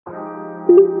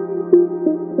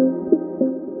Hello,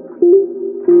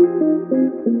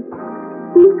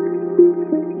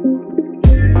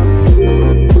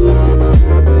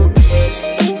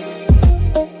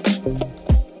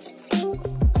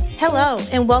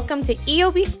 and welcome to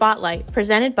EOB Spotlight,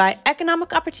 presented by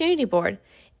Economic Opportunity Board.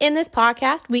 In this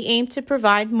podcast, we aim to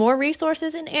provide more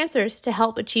resources and answers to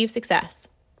help achieve success.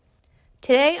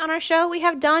 Today on our show, we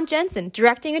have Dawn Jensen,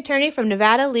 Directing Attorney from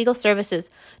Nevada Legal Services,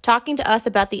 talking to us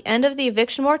about the end of the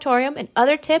eviction moratorium and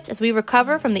other tips as we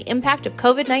recover from the impact of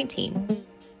COVID-19.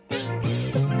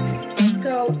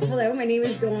 So, hello, my name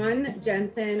is Dawn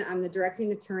Jensen. I'm the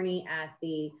Directing Attorney at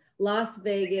the Las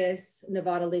Vegas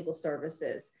Nevada Legal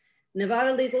Services.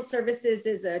 Nevada Legal Services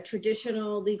is a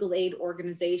traditional legal aid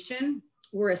organization.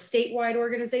 We're a statewide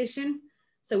organization.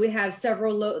 So we have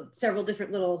several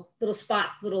different little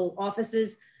spots, little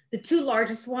offices. The two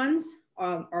largest ones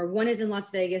are one is in Las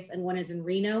Vegas and one is in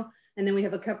Reno. And then we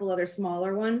have a couple other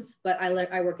smaller ones, but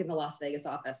I work in the Las Vegas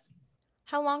office.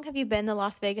 How long have you been in the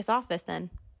Las Vegas office then?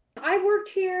 I worked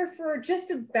here for just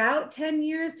about 10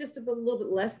 years, just a little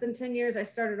bit less than 10 years. I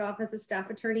started off as a staff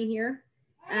attorney here.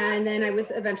 And then I was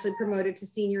eventually promoted to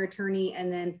senior attorney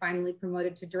and then finally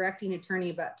promoted to directing attorney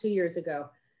about 2 years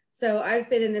ago. So I've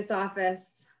been in this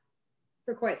office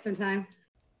for quite some time.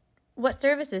 What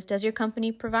services does your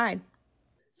company provide?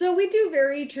 So we do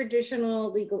very traditional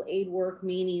legal aid work,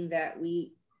 meaning that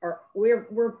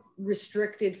we're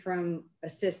restricted from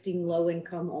assisting low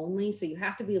income only. So you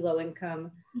have to be low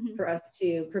income for us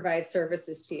to provide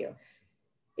services to you.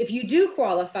 If you do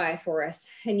qualify for us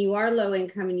and you are low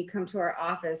income and you come to our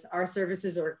office, our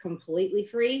services are completely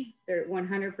free. They're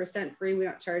 100% free. We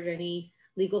don't charge any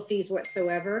legal fees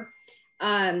whatsoever.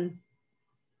 As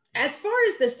far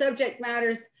as the subject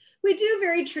matters, we do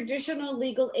very traditional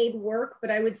legal aid work,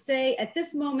 but I would say at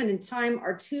this moment in time,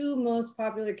 our two most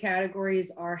popular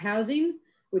categories are housing,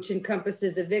 which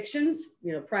encompasses evictions,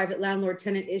 private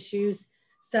landlord-tenant issues,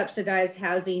 subsidized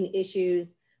housing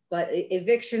issues, but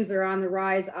evictions are on the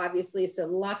rise, obviously. So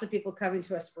lots of people coming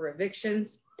to us for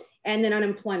evictions. And then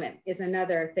unemployment is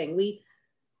another thing.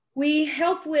 We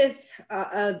help with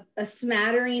a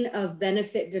smattering of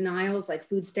benefit denials, like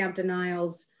food stamp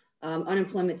denials,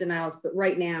 unemployment denials. But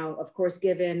right now, of course,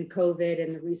 given COVID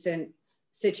and the recent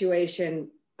situation,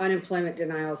 unemployment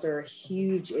denials are a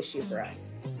huge issue for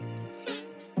us.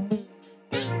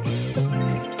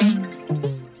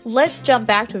 Let's jump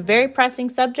back to a very pressing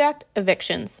subject,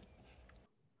 evictions.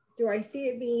 Do I see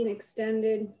it being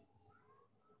extended?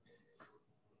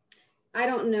 I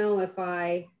don't know if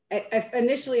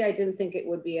initially I didn't think it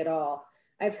would be at all.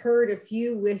 I've heard a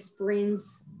few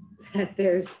whisperings that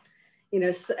there's, and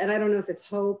I don't know if it's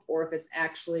hope or if it's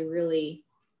actually really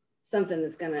something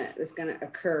that's gonna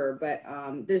occur, but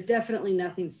there's definitely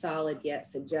nothing solid yet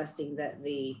suggesting that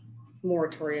the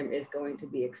moratorium is going to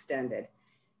be extended.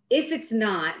 If it's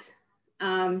not,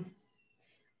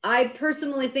 I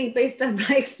personally think, based on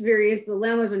my experience, the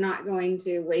landlords are not going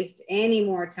to waste any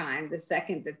more time. The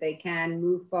second that they can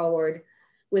move forward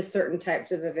with certain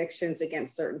types of evictions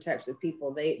against certain types of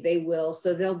people, they will.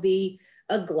 So there'll be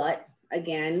a glut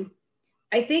again.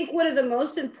 I think one of the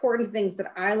most important things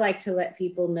that I like to let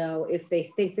people know if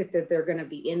they think that they're going to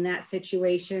be in that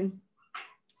situation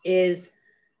is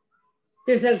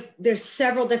there's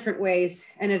several different ways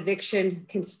an eviction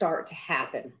can start to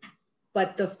happen.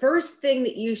 But the first thing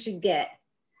that you should get,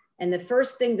 and the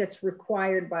first thing that's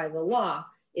required by the law,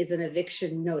 is an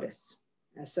eviction notice.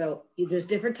 So there's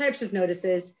different types of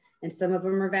notices, and some of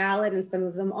them are valid and some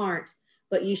of them aren't,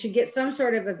 but you should get some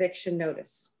sort of eviction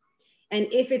notice. And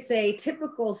if it's a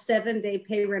typical 7-day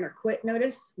pay rent or quit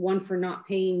notice, one for not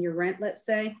paying your rent, let's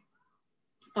say,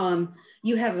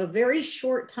 you have a very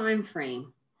short time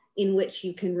frame in which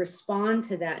you can respond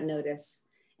to that notice.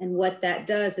 And what that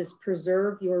does is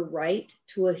preserve your right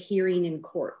to a hearing in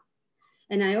court.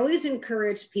 And I always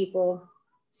encourage people,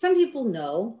 some people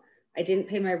know, I didn't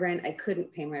pay my rent, I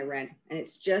couldn't pay my rent. And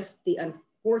it's just the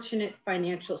unfortunate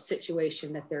financial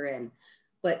situation that they're in.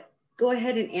 But go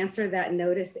ahead and answer that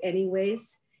notice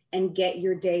anyways and get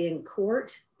your day in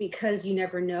court, because you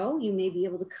never know, you may be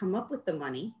able to come up with the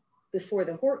money before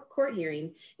the court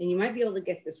hearing, and you might be able to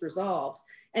get this resolved.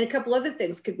 And a couple other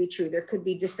things could be true. There could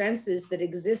be defenses that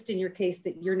exist in your case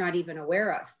that you're not even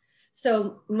aware of.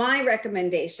 So my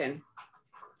recommendation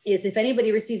is, if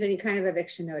anybody receives any kind of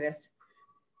eviction notice,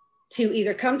 to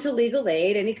either come to legal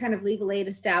aid. Any kind of legal aid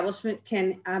establishment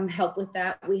can help with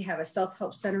that. We have a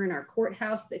self-help center in our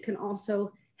courthouse that can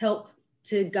also help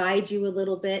to guide you a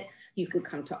little bit. You can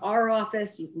come to our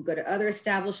office, you can go to other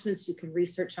establishments, you can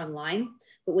research online.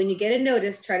 But when you get a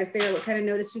notice, try to figure out what kind of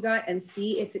notice you got and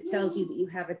see if it tells you that you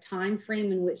have a time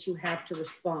frame in which you have to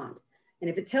respond. And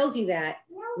if it tells you that,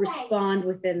 respond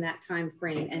within that time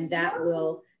frame, and that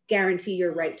will guarantee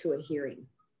your right to a hearing.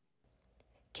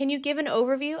 Can you give an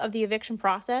overview of the eviction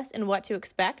process and what to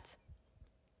expect?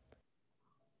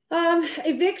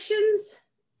 Evictions,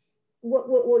 what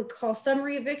we call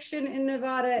summary eviction in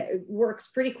Nevada, it works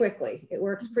pretty quickly. It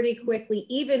works pretty quickly,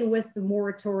 even with the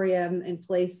moratorium in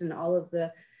place and all of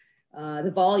the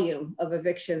volume of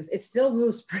evictions. It still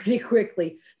moves pretty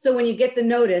quickly. So when you get the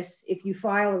notice, if you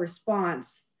file a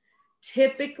response,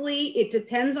 typically it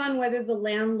depends on whether the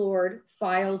landlord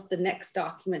files the next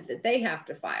document that they have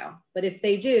to file. But if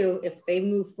they do, if they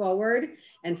move forward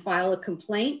and file a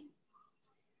complaint,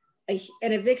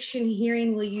 an eviction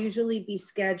hearing will usually be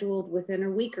scheduled within a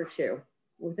week or two.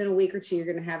 Within a week or two, you're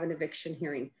going to have an eviction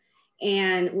hearing.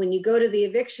 And when you go to the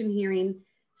eviction hearing,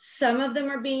 some of them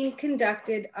are being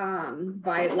conducted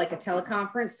via like a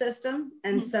teleconference system,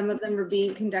 and some of them are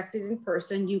being conducted in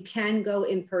person. You can go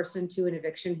in person to an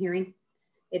eviction hearing.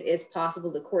 It is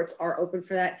possible. The courts are open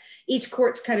for that. Each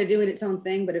court's kind of doing its own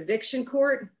thing, but eviction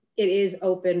court, it is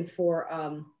open for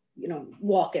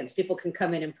walk-ins. People can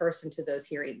come in person to those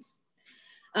hearings.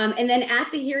 And then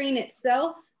at the hearing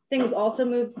itself, things also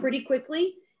move pretty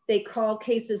quickly. They call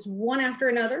cases one after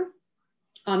another.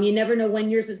 You never know when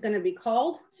yours is going to be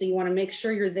called. So you want to make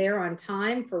sure you're there on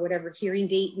time for whatever hearing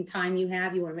date and time you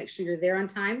have. You want to make sure you're there on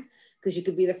time, because you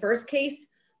could be the first case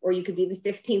or you could be the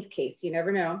 15th case. You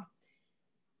never know.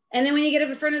 And then when you get up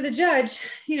in front of the judge,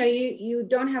 you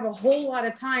don't have a whole lot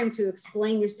of time to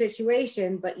explain your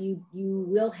situation, but you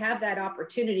will have that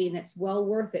opportunity, and it's well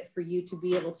worth it for you to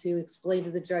be able to explain to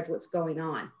the judge what's going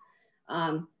on.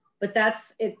 But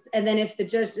that's it. And then if the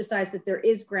judge decides that there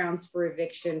is grounds for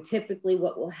eviction, typically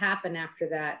what will happen after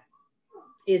that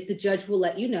is the judge will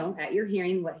let you know at your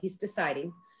hearing what he's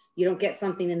deciding. You don't get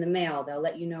something in the mail. They'll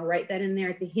let you know right then and there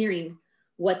at the hearing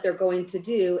what they're going to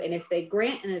do. And if they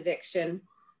grant an eviction,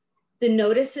 the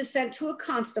notice is sent to a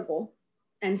constable.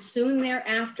 And soon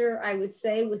thereafter, I would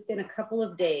say within a couple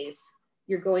of days,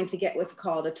 you're going to get what's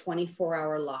called a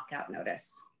 24-hour lockout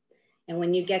notice. And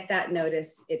when you get that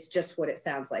notice, it's just what it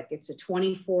sounds like. It's a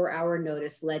 24-hour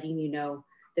notice letting you know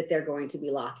that they're going to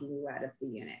be locking you out of the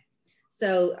unit.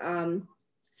 So,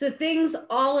 so things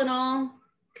all in all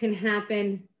can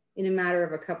happen in a matter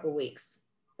of a couple weeks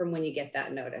from when you get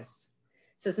that notice.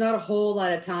 So it's not a whole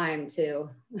lot of time to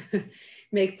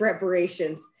make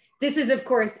preparations. This is, of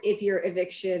course, if your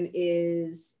eviction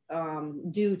is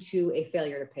due to a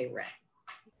failure to pay rent.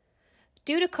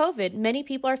 Due to COVID, many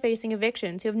people are facing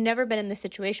evictions who have never been in this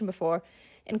situation before,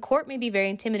 and court may be very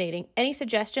intimidating. Any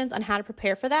suggestions on how to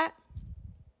prepare for that?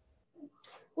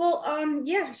 Well,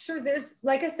 yeah, sure. There's,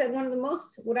 like I said,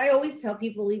 what I always tell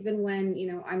people, even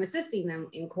when, I'm assisting them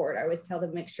in court, I always tell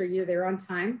them, make sure you're there on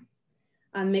time.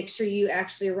 Make sure you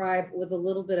actually arrive with a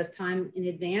little bit of time in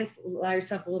advance, allow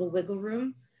yourself a little wiggle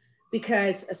room,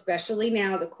 because especially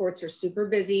now the courts are super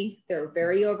busy. They're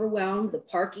very overwhelmed. The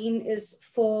parking is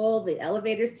full. The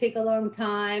elevators take a long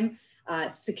time.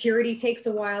 Security takes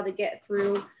a while to get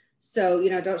through. So,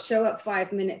 don't show up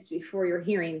 5 minutes before your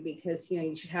hearing, because,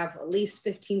 you should have at least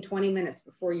 15, 20 minutes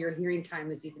before your hearing time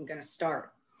is even going to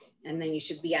start. And then you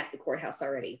should be at the courthouse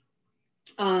already.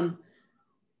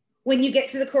 When you get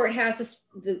to the courthouse,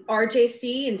 the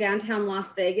RJC in downtown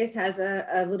Las Vegas has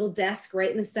a little desk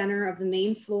right in the center of the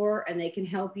main floor, and they can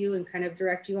help you and kind of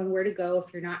direct you on where to go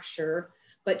if you're not sure.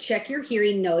 But check your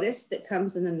hearing notice that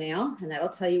comes in the mail, and that'll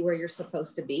tell you where you're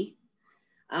supposed to be.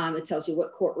 It tells you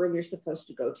what courtroom you're supposed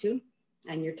to go to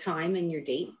and your time and your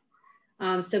date.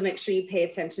 So make sure you pay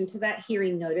attention to that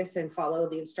hearing notice and follow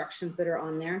the instructions that are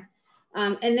on there.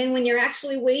 And then when you're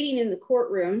actually waiting in the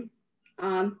courtroom,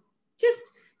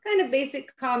 just kind of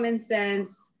basic common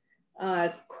sense,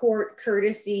 court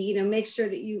courtesy, make sure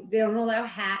that they don't allow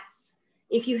hats.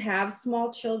 If you have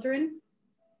small children,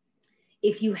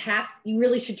 you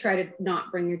really should try to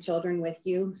not bring your children with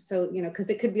you. So, because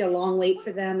it could be a long wait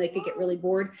for them. They could get really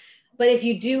bored. But if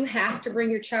you do have to bring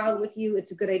your child with you,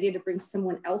 it's a good idea to bring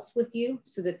someone else with you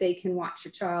so that they can watch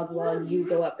your child while you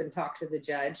go up and talk to the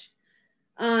judge.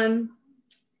 And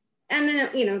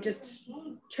then, just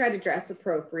try to dress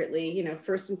appropriately.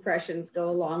 First impressions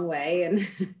go a long way, and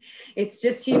it's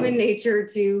just human nature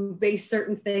to base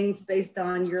certain things based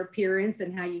on your appearance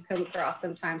and how you come across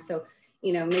sometimes. So,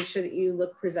 make sure that you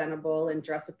look presentable and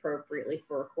dress appropriately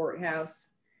for a courthouse.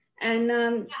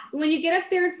 And when you get up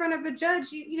there in front of a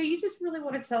judge, you just really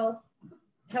want to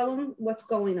tell them what's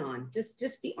going on.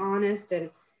 Just be honest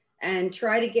and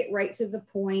try to get right to the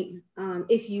point.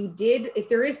 If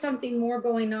there is something more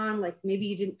going on, like maybe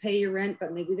you didn't pay your rent,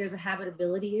 but maybe there's a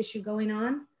habitability issue going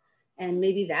on, and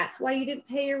maybe that's why you didn't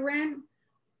pay your rent,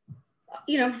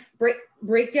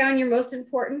 break down your most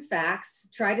important facts,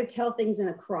 try to tell things in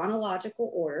a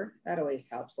chronological order. That always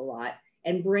helps a lot.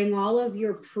 And bring all of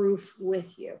your proof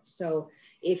with you. So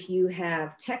if you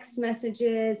have text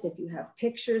messages, if you have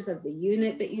pictures of the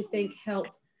unit that you think help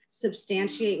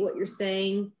substantiate what you're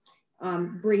saying,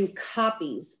 bring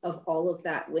copies of all of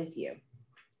that with you.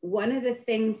 One of the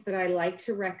things that I like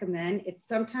to recommend, it's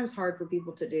sometimes hard for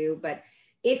people to do, but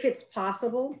if it's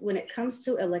possible, when it comes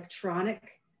to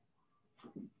electronic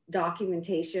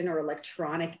documentation or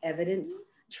electronic evidence,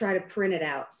 try to print it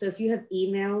out. So if you have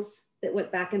emails that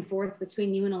went back and forth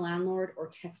between you and a landlord, or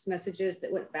text messages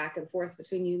that went back and forth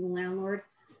between you and the landlord,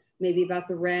 maybe about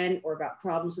the rent or about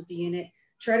problems with the unit,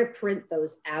 try to print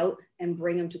those out and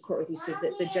bring them to court with you so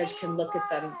that the judge can look at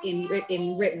them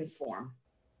in written form.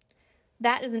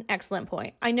 That is an excellent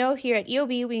point. I know here at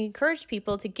EOB, we encourage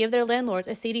people to give their landlords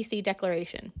a CDC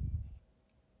declaration.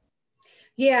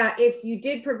 Yeah, if you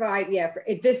did provide,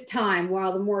 at this time,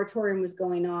 while the moratorium was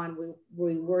going on,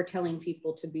 we were telling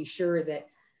people to be sure that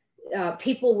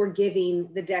people were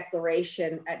giving the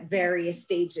declaration at various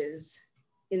stages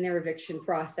in their eviction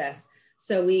process.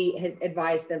 So we had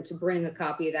advised them to bring a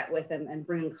copy of that with them and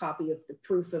bring a copy of the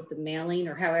proof of the mailing,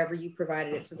 or however you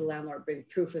provided it to the landlord, bring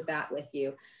proof of that with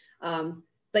you.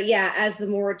 But yeah, as the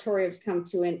moratoriums come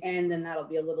to an end, then that'll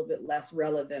be a little bit less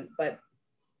relevant.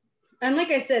 And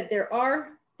like I said, there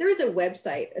is a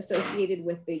website associated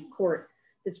with the court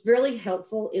that's really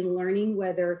helpful in learning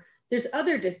whether there's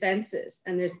other defenses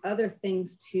and there's other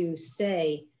things to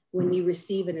say when you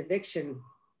receive an eviction.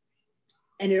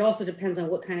 And it also depends on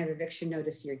what kind of eviction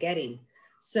notice you're getting.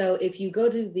 So if you go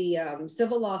to the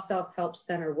Civil Law Self-Help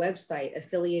Center website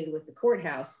affiliated with the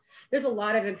courthouse, there's a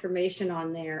lot of information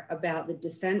on there about the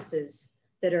defenses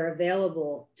that are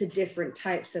available to different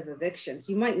types of evictions.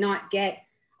 You might not get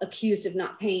accused of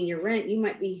not paying your rent. You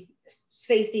might be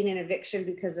facing an eviction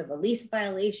because of a lease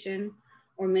violation,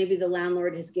 or maybe the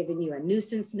landlord has given you a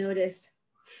nuisance notice.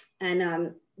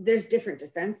 And there's different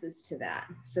defenses to that.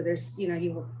 So there's,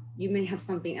 you may have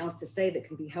something else to say that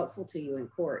can be helpful to you in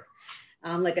court.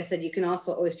 Like I said, you can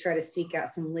also always try to seek out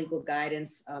some legal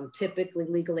guidance. Typically,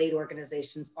 legal aid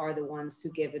organizations are the ones who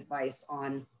give advice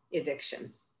on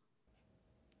evictions.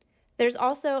 There's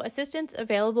also assistance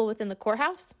available within the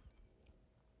courthouse.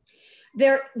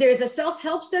 There's a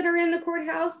self-help center in the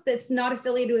courthouse that's not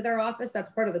affiliated with our office. That's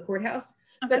part of the courthouse.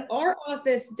 Okay. But our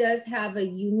office does have a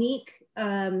unique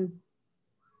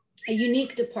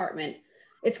department.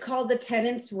 It's called the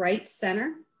Tenants' Rights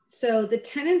Center. So the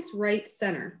Tenants' Rights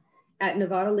Center at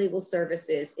Nevada Legal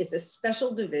Services is a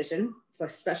special division. It's a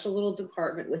special little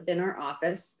department within our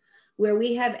office where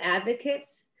we have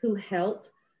advocates who help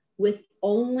with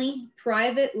only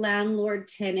private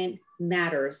landlord-tenant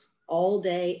matters all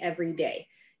day, every day.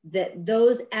 That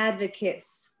those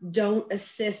advocates don't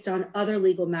assist on other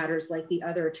legal matters like the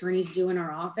other attorneys do in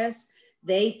our office.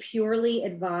 They purely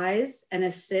advise and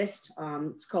assist.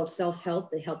 It's called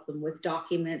self-help. They help them with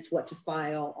documents, what to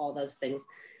file, all those things,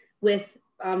 with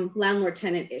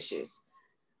landlord-tenant issues.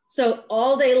 So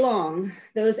all day long,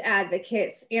 those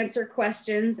advocates answer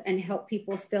questions and help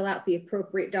people fill out the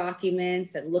appropriate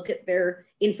documents and look at their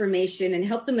information and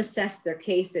help them assess their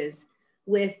cases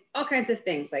with all kinds of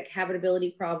things like habitability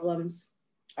problems,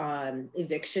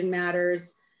 eviction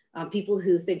matters, people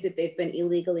who think that they've been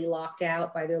illegally locked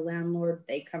out by their landlord,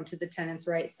 they come to the Tenants'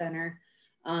 Rights Center.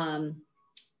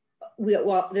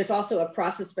 There's also a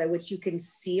process by which you can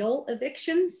seal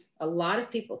evictions. A lot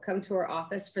of people come to our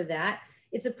office for that.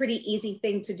 It's a pretty easy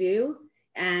thing to do.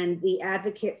 And the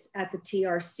advocates at the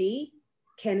TRC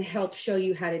can help show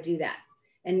you how to do that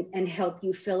and help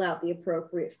you fill out the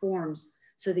appropriate forms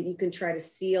so that you can try to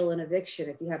seal an eviction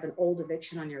if you have an old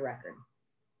eviction on your record.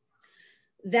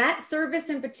 That service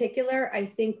in particular, I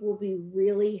think will be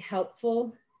really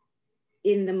helpful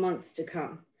in the months to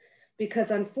come,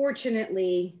 because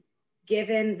unfortunately,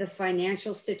 given the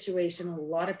financial situation a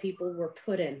lot of people were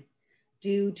put in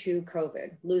due to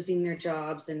COVID, losing their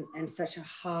jobs and such a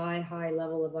high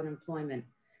level of unemployment,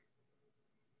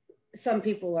 some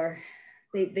people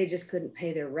they just couldn't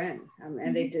pay their rent,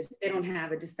 and they don't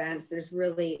have a defense. There's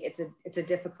really, it's a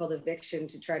difficult eviction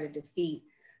to try to defeat.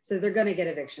 So they're going to get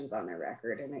evictions on their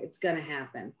record, and it's going to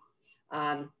happen.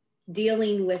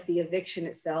 Dealing with the eviction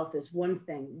itself is one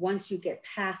thing. Once you get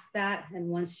past that, and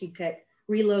once you get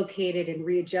relocated and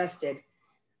readjusted,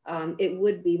 it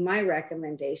would be my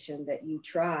recommendation that you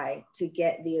try to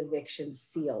get the eviction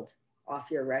sealed off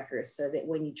your records so that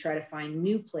when you try to find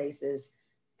new places,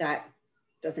 that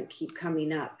doesn't keep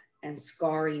coming up and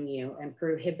scarring you and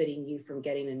prohibiting you from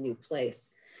getting a new place.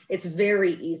 It's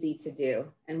very easy to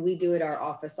do. And we do it at our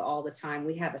office all the time.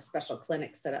 We have a special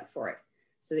clinic set up for it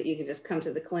so that you can just come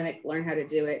to the clinic, learn how to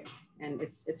do it. And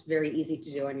it's very easy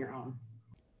to do on your own.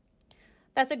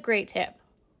 That's a great tip.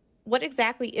 What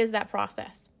exactly is that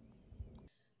process?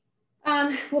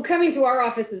 Well, coming to our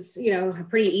office is,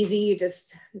 pretty easy. You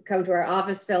just come to our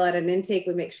office, fill out an intake.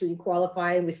 We make sure you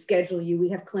qualify and we schedule you. We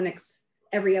have clinics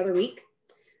every other week.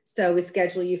 So we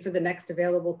schedule you for the next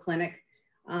available clinic.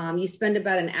 You spend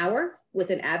about an hour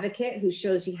with an advocate who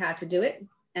shows you how to do it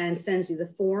and sends you the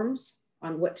forms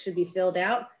on what should be filled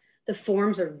out. The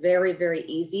forms are very, very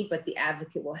easy, but the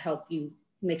advocate will help you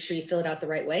make sure you fill it out the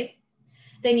right way.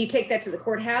 Then you take that to the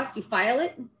courthouse, you file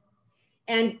it,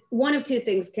 and one of two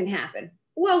things can happen.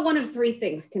 Well, one of three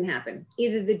things can happen.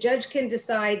 Either the judge can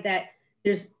decide that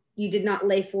you did not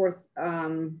lay forth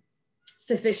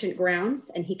sufficient grounds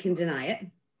and he can deny it,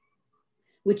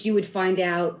 which you would find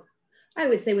out, I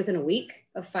would say, within a week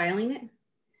of filing it.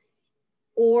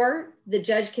 Or the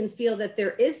judge can feel that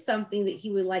there is something that he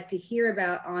would like to hear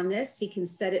about on this. He can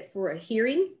set it for a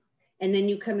hearing, and then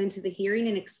you come into the hearing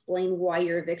and explain why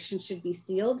your eviction should be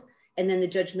sealed. And then the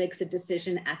judge makes a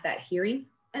decision at that hearing.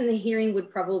 And the hearing would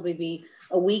probably be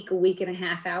a week and a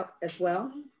half out as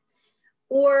well.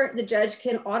 Or the judge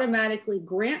can automatically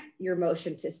grant your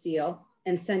motion to seal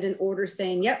and send an order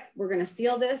saying, yep, we're going to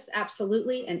seal this,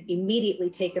 absolutely, and immediately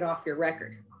take it off your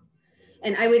record.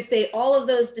 And I would say all of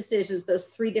those decisions, those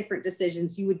three different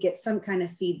decisions, you would get some kind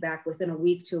of feedback within a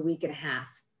week to a week and a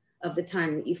half of the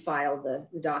time that you file the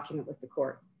document with the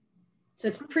court. So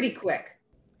it's pretty quick.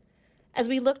 As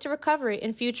we look to recovery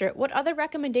in future, what other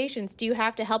recommendations do you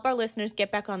have to help our listeners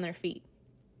get back on their feet?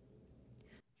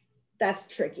 That's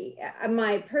tricky.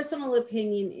 My personal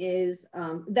opinion is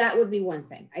that would be one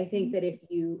thing. I think that if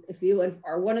you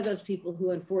are one of those people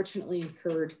who unfortunately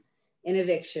incurred an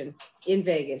eviction in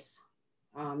Vegas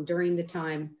during the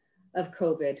time of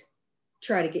COVID,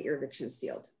 try to get your eviction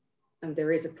sealed.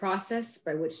 There is a process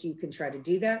by which you can try to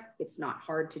do that. It's not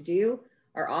hard to do.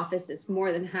 Our office is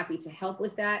more than happy to help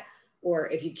with that. Or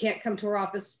if you can't come to our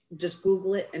office, just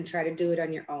Google it and try to do it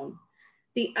on your own.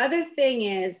 The other thing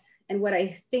is, and what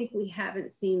I think we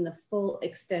haven't seen the full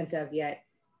extent of yet,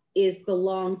 is the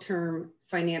long-term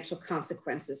financial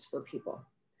consequences for people.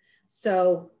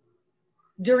 So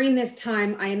during this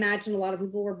time, I imagine a lot of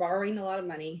people were borrowing a lot of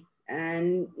money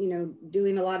and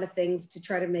doing a lot of things to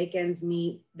try to make ends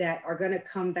meet that are going to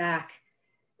come back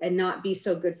and not be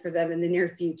so good for them in the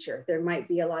near future. There might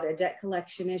be a lot of debt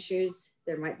collection issues.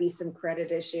 There might be some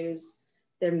credit issues.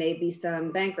 There may be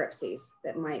some bankruptcies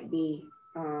that might be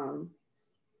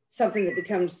something that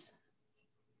becomes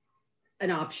an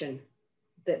option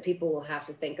that people will have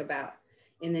to think about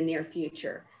in the near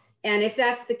future. And if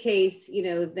that's the case,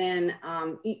 then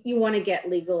you want to get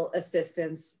legal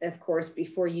assistance, of course,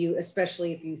 before you,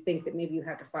 especially if you think that maybe you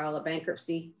have to file a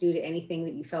bankruptcy due to anything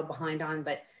that you fell behind on.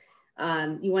 But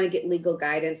you want to get legal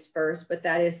guidance first, but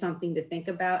that is something to think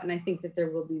about. And I think that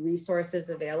there will be resources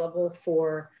available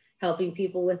for helping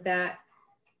people with that.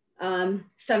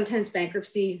 Sometimes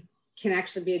bankruptcy can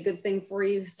actually be a good thing for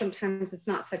you. Sometimes it's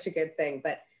not such a good thing,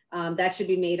 but that should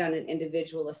be made on an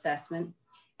individual assessment.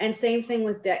 And same thing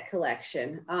with debt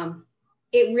collection.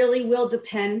 It really will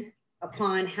depend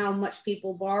upon how much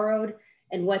people borrowed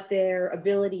and what their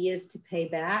ability is to pay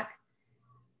back.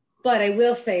 But I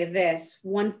will say this,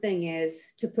 one thing is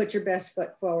to put your best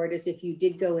foot forward is if you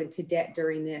did go into debt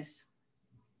during this,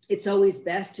 it's always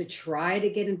best to try to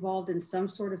get involved in some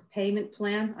sort of payment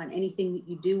plan on anything that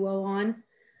you do owe on,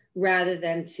 rather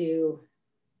than to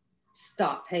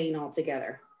stop paying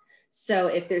altogether. So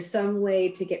if there's some way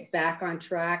to get back on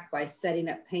track by setting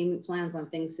up payment plans on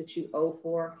things that you owe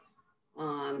for,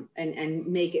 and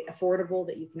make it affordable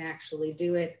that you can actually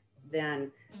do it,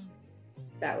 then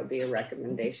that would be a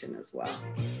recommendation as well.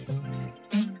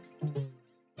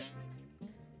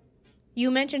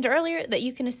 You mentioned earlier that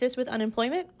you can assist with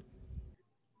unemployment.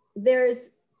 There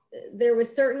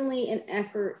was certainly an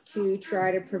effort to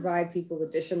try to provide people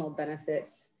additional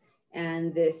benefits.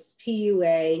 And this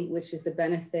PUA, which is a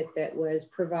benefit that was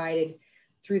provided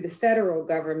through the federal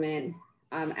government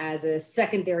as a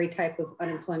secondary type of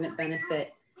unemployment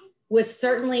benefit, was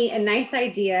certainly a nice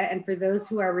idea. And for those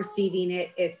who are receiving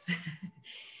it,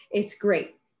 it's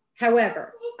great.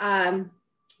 However,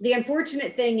 the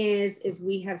unfortunate thing is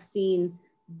we have seen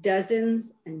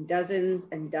dozens and dozens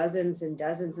and dozens and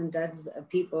dozens and dozens of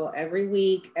people every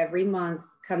week, every month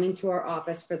coming to our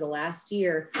office for the last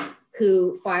year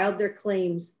who filed their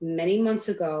claims many months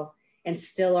ago and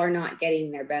still are not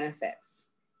getting their benefits.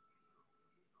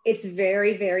 It's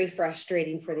very, very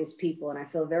frustrating for these people. And I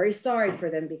feel very sorry for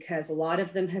them because a lot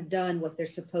of them have done what they're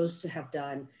supposed to have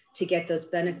done to get those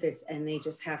benefits, and they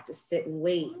just have to sit and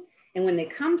wait. And when they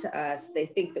come to us, they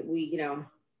think that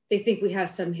they think we have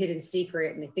some hidden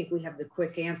secret, and they think we have the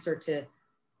quick answer to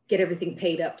get everything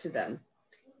paid up to them.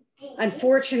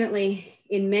 Unfortunately,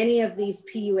 in many of these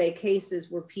PUA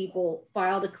cases where people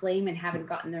filed a claim and haven't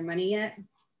gotten their money yet,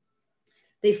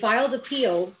 they filed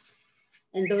appeals,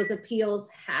 and those appeals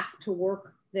have to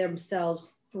work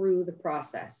themselves through the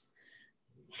process.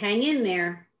 Hang in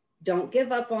there, don't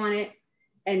give up on it,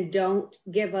 and don't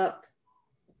give up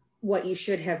what you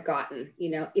should have gotten.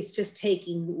 It's just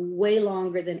taking way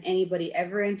longer than anybody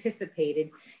ever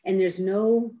anticipated. And there's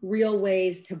no real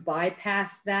ways to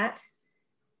bypass that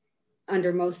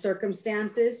under most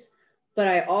circumstances. But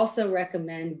I also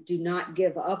recommend do not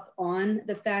give up on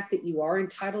the fact that you are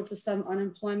entitled to some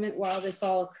unemployment while this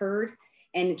all occurred,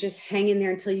 and just hang in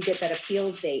there until you get that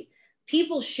appeals date.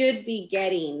 People should be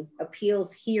getting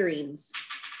appeals hearings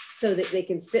so that they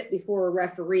can sit before a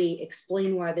referee,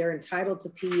 explain why they're entitled to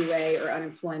PUA or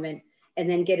unemployment, and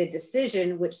then get a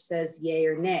decision which says yay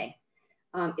or nay.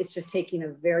 It's just taking a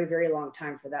very, very long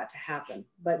time for that to happen.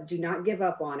 But do not give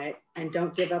up on it, and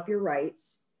don't give up your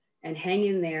rights, and hang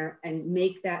in there and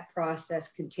make that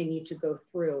process continue to go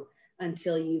through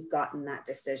until you've gotten that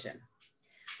decision.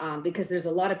 Because there's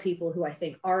a lot of people who I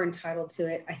think are entitled to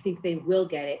it. I think they will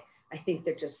get it. I think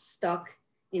they're just stuck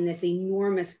in this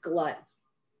enormous glut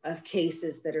of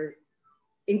cases that are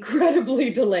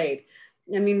incredibly delayed.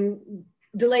 I mean,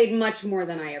 delayed much more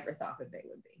than I ever thought that they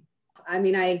would be. I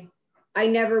mean, I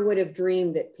never would have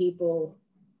dreamed that people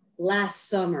last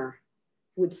summer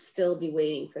would still be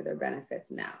waiting for their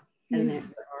benefits now.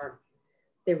 And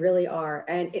they really are.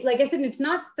 And like I said, it's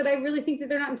not that I really think that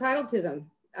they're not entitled to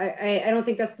them. I don't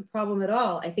think that's the problem at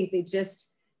all. I think they just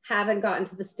haven't gotten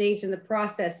to the stage in the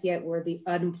process yet where the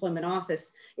unemployment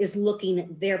office is looking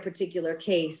at their particular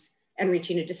case and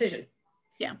reaching a decision.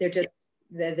 Yeah.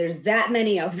 There's that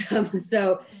many of them.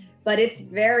 So, but it's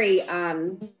very.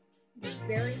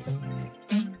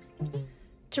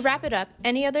 To wrap it up,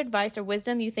 any other advice or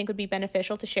wisdom you think would be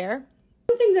beneficial to share?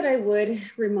 One thing that I would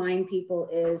remind people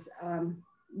is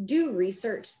do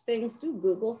research things, do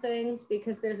Google things,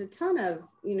 because there's a ton of,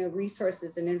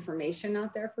 resources and information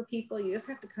out there for people. You just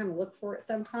have to kind of look for it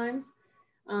sometimes.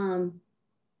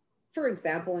 For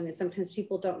example, and sometimes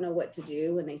people don't know what to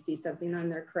do when they see something on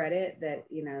their credit that,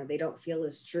 they don't feel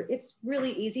is true. It's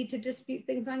really easy to dispute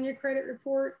things on your credit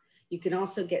report. You can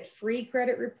also get free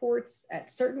credit reports at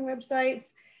certain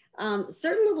websites.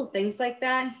 Certain little things like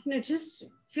that, just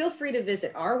feel free to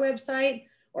visit our website,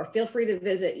 or feel free to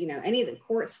visit, any of the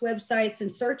court's websites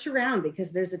and search around,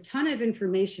 because there's a ton of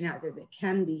information out there that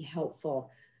can be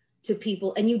helpful to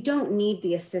people. And you don't need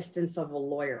the assistance of a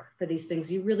lawyer for these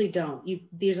things. You really don't.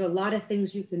 There's a lot of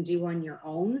things you can do on your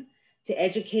own to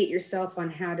educate yourself on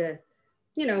how to,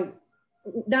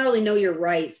 not only know your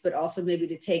rights, but also maybe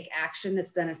to take action that's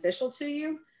beneficial to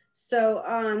you. So,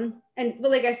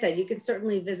 but like I said, you can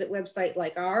certainly visit websites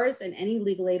like ours, and any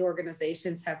legal aid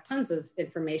organizations have tons of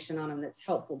information on them that's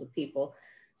helpful to people,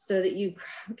 so that you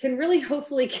can really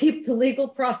hopefully keep the legal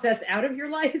process out of your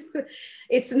life.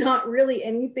 It's not really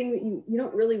anything that you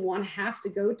don't really want to have to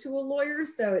go to a lawyer.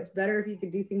 So it's better if you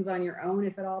could do things on your own,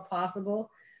 if at all possible.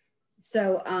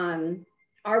 So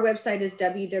our website is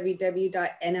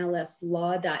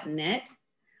www.nlslaw.net.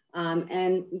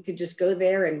 And you could just go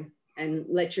there and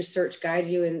let your search guide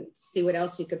you and see what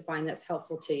else you could find that's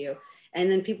helpful to you.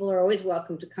 And then people are always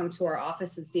welcome to come to our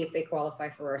office and see if they qualify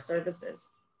for our services.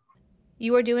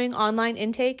 You are doing online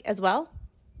intake as well?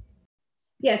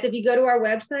 Yes, if you go to our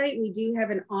website, we do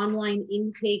have an online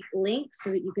intake link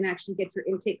so that you can actually get your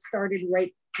intake started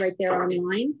right there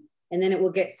online. And then it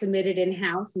will get submitted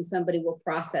in-house and somebody will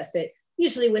process it.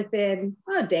 Usually within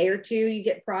a day or two, you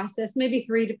get processed, maybe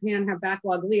 3, depending on how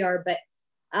backlogged we are. But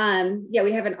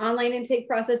we have an online intake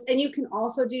process, and you can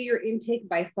also do your intake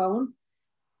by phone.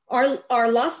 Our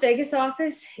Las Vegas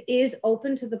office is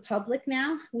open to the public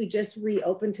now. We just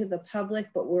reopened to the public,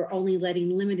 but we're only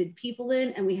letting limited people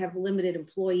in, and we have limited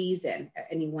employees in at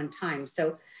any one time.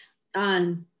 So,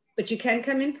 but you can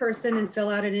come in person and fill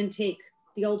out an intake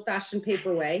the old-fashioned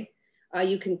paper way.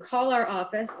 You can call our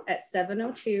office at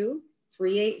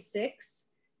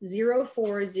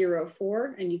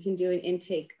 702-386-0404, and you can do an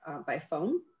intake by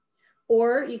phone.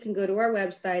 Or you can go to our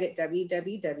website at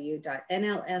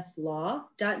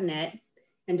www.nlslaw.net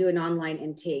and do an online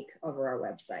intake over our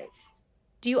website.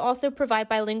 Do you also provide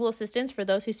bilingual assistance for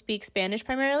those who speak Spanish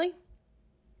primarily?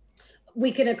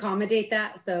 We can accommodate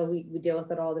that. So we deal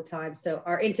with it all the time. So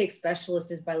our intake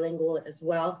specialist is bilingual as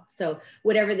well. So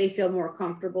whatever they feel more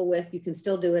comfortable with, you can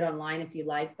still do it online if you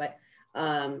like, but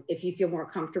If you feel more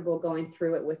comfortable going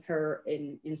through it with her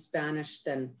in Spanish,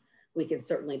 then we can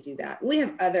certainly do that. We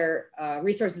have other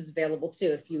resources available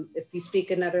too. If you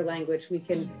speak another language, we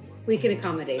can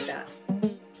accommodate that.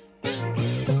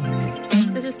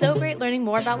 This was so great learning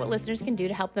more about what listeners can do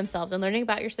to help themselves and learning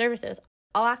about your services.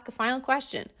 I'll ask a final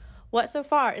question. What so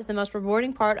far is the most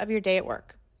rewarding part of your day at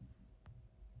work?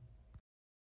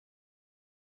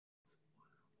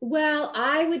 Well,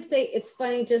 I would say it's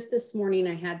funny. Just this morning,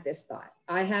 I had this thought.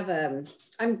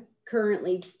 I'm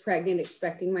currently pregnant,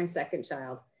 expecting my second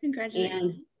child. Congratulations.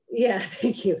 And yeah,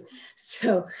 thank you.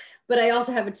 So, but I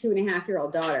also have a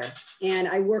 2.5-year-old daughter, and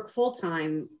I work full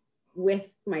time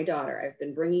with my daughter. I've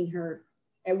been bringing her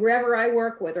wherever I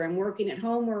work, whether I'm working at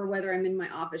home or whether I'm in my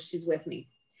office, she's with me.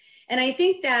 And I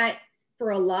think that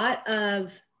for a lot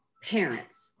of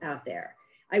parents out there,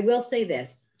 I will say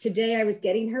this. Today I was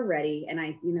getting her ready, and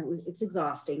it's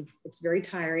exhausting. It's very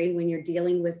tiring when you're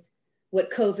dealing with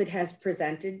what COVID has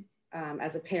presented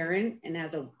as a parent and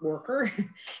as a worker,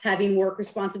 having work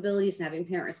responsibilities and having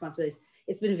parent responsibilities.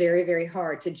 It's been very, very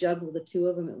hard to juggle the two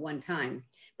of them at one time.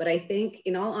 But I think,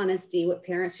 in all honesty, what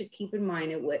parents should keep in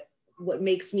mind and what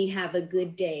makes me have a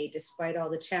good day despite all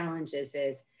the challenges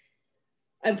is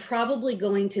I'm probably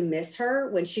going to miss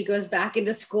her when she goes back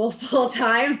into school full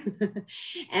time.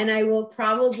 And I will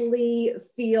probably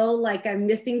feel like I'm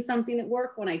missing something at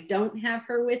work when I don't have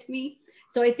her with me.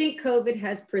 So I think COVID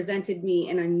has presented me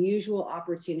an unusual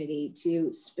opportunity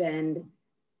to spend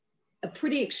a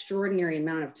pretty extraordinary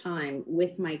amount of time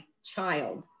with my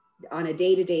child on a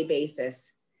day-to-day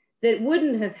basis that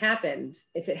wouldn't have happened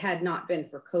if it had not been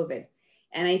for COVID.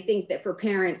 And I think that for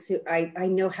parents who, I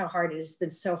know how hard it has been.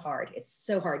 So hard. It's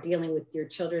so hard dealing with your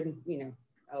children,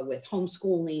 with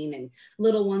homeschooling and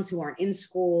little ones who aren't in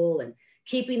school and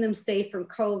keeping them safe from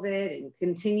COVID and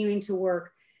continuing to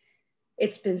work.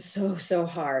 It's been so, so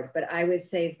hard. But I would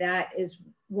say that is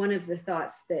one of the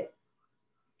thoughts that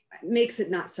makes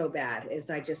it not so bad, is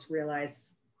I just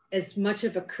realize, as much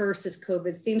of a curse as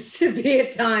COVID seems to be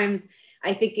at times,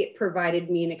 I think it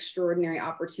provided me an extraordinary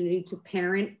opportunity to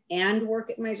parent and work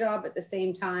at my job at the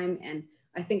same time. And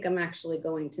I think I'm actually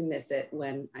going to miss it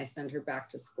when I send her back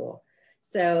to school.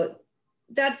 So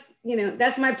that's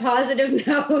my positive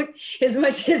note, as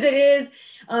much as it is.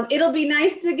 It'll be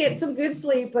nice to get some good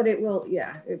sleep, but it will,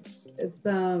 it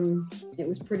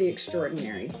was pretty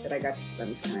extraordinary that I got to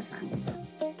spend this kind of time with her.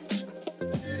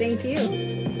 Thank you.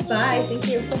 Bye. Thank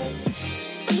you.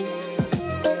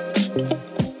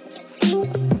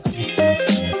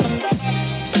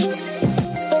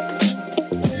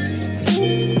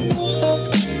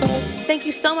 Thank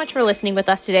you so much for listening with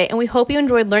us today, and we hope you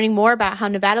enjoyed learning more about how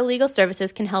Nevada Legal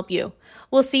Services can help you.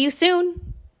 We'll see you soon.